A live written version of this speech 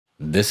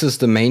This is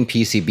the main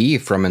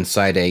PCB from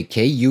inside a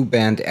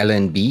Ku-band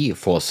LNB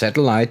for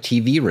satellite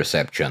TV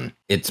reception.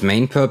 Its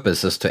main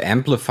purpose is to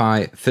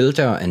amplify,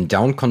 filter and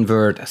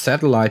down-convert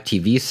satellite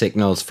TV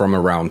signals from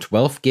around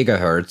 12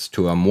 GHz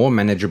to a more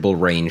manageable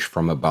range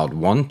from about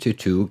 1 to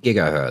 2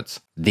 GHz.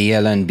 The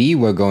LNB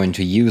we're going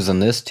to use in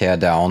this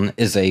teardown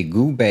is a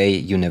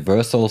Goubet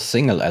Universal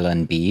Single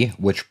LNB,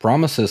 which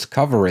promises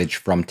coverage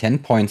from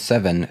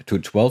 10.7 to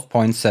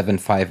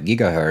 12.75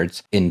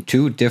 GHz in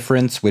two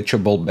different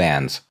switchable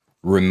bands.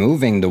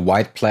 Removing the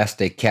white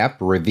plastic cap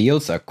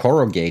reveals a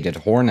corrugated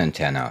horn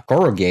antenna.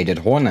 Corrugated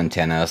horn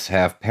antennas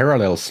have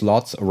parallel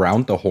slots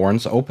around the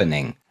horn's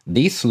opening.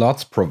 These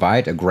slots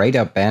provide a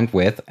greater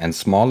bandwidth and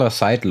smaller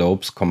side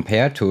lobes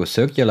compared to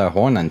circular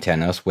horn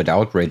antennas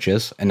without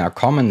ridges and are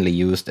commonly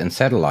used in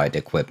satellite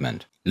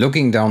equipment.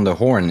 Looking down the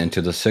horn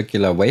into the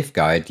circular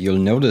waveguide, you'll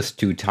notice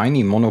two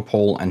tiny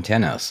monopole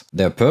antennas.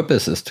 Their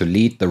purpose is to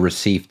lead the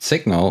received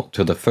signal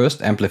to the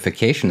first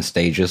amplification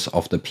stages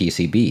of the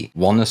PCB.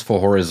 One is for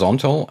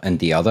horizontal and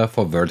the other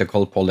for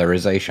vertical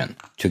polarization.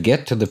 To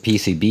get to the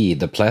PCB,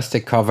 the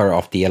plastic cover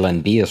of the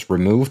LNB is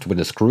removed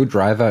with a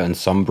screwdriver and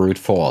some brute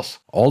force.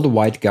 All the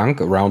white gunk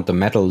around the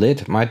metal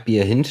lid might be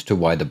a hint to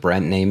why the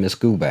brand name is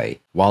Goubet.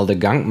 While the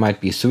gunk might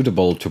be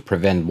suitable to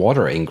prevent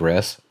water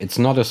ingress, it's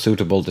not a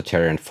suitable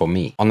deterrent for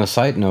me. On a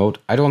side note,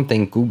 I don't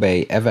think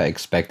Goubet ever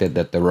expected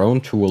that their own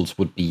tools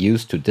would be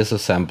used to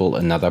disassemble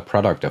another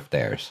product of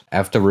theirs.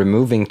 After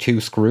removing two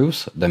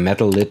screws, the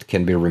metal lid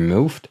can be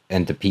removed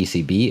and the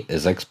PCB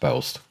is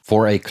exposed.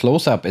 For a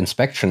close-up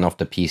inspection of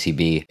the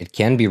PCB, it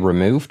can be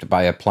removed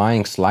by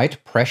applying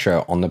slight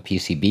pressure on the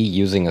PCB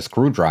using a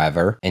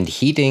screwdriver and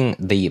heating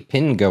the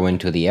pin going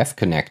to the F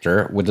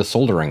connector with a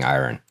soldering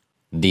iron.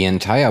 The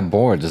entire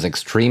board is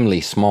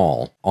extremely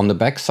small. On the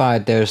back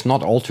side there's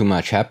not all too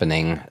much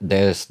happening.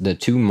 There's the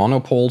two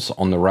monopoles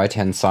on the right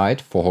hand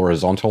side for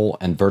horizontal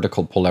and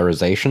vertical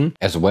polarization,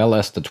 as well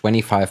as the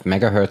 25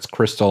 MHz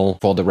crystal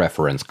for the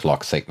reference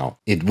clock signal.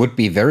 It would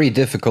be very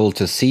difficult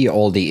to see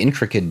all the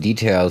intricate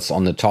details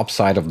on the top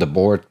side of the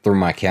board through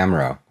my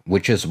camera,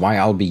 which is why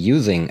I'll be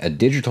using a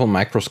digital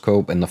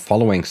microscope in the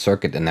following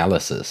circuit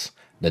analysis.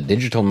 The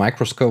digital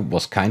microscope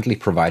was kindly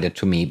provided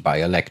to me by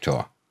a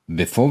lector.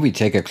 Before we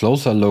take a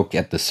closer look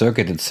at the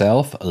circuit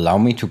itself, allow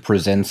me to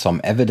present some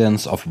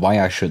evidence of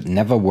why I should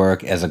never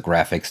work as a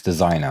graphics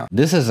designer.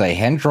 This is a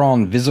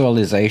hand-drawn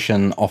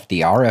visualization of the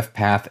RF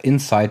path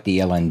inside the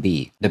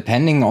LNB.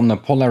 Depending on the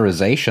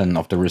polarization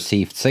of the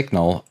received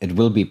signal, it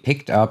will be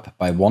picked up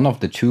by one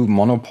of the two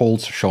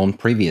monopoles shown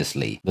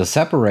previously. The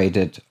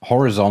separated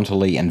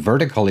horizontally and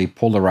vertically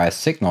polarized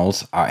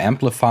signals are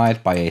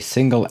amplified by a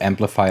single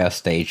amplifier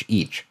stage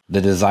each. The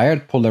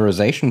desired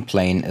polarization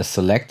plane is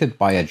selected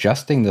by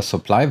adjusting the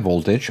supply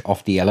voltage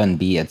of the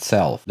LNB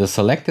itself. The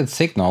selected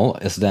signal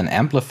is then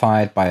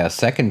amplified by a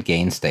second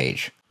gain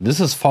stage. This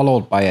is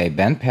followed by a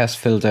bandpass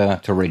filter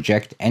to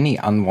reject any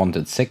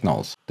unwanted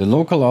signals. The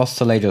local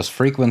oscillator's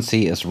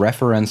frequency is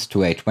referenced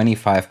to a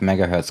 25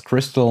 MHz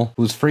crystal,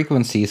 whose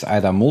frequency is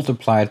either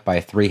multiplied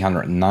by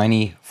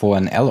 390 for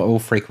an LO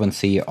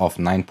frequency of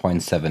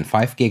 9.75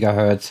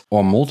 GHz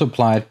or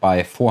multiplied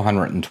by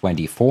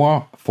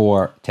 424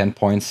 for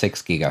 10.6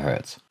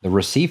 GHz. The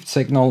received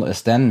signal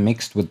is then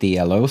mixed with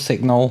the LO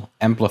signal,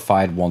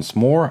 amplified once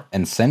more,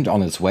 and sent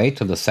on its way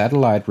to the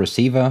satellite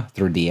receiver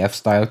through the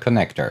F-style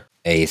connector.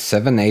 A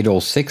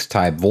 7806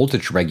 type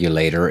voltage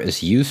regulator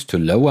is used to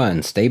lower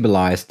and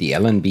stabilize the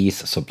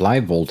LNB's supply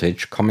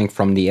voltage coming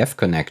from the F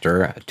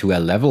connector to a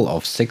level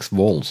of 6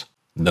 volts.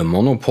 The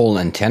monopole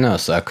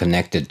antennas are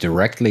connected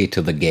directly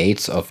to the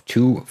gates of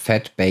two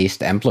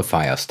FET-based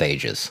amplifier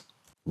stages.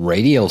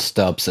 Radial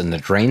stubs in the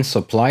drain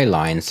supply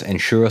lines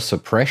ensure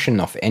suppression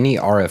of any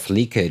RF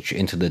leakage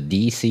into the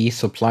DC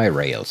supply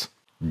rails.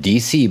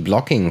 DC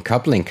blocking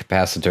coupling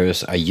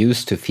capacitors are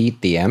used to feed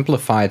the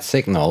amplified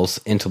signals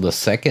into the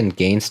second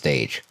gain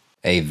stage.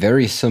 A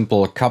very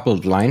simple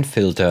coupled line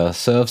filter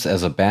serves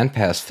as a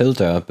bandpass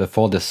filter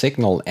before the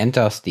signal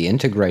enters the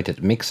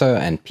integrated mixer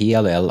and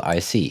PLL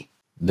IC.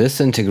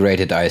 This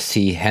integrated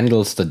IC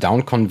handles the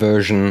down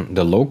conversion,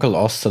 the local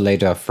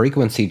oscillator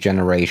frequency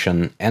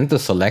generation, and the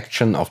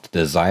selection of the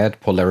desired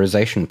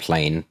polarization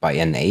plane by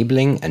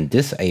enabling and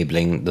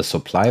disabling the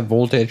supply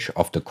voltage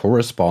of the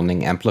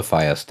corresponding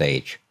amplifier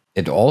stage.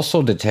 It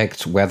also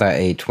detects whether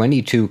a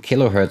 22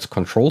 kHz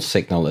control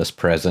signal is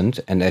present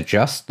and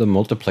adjusts the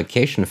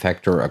multiplication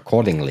factor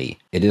accordingly.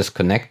 It is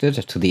connected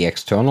to the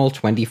external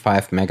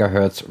 25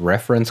 MHz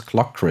reference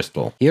clock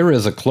crystal. Here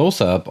is a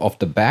close-up of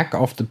the back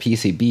of the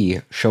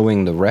PCB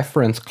showing the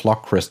reference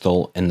clock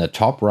crystal in the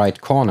top right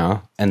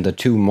corner and the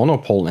two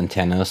monopole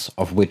antennas,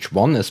 of which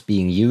one is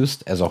being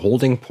used as a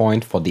holding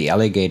point for the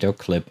alligator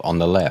clip on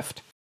the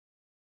left.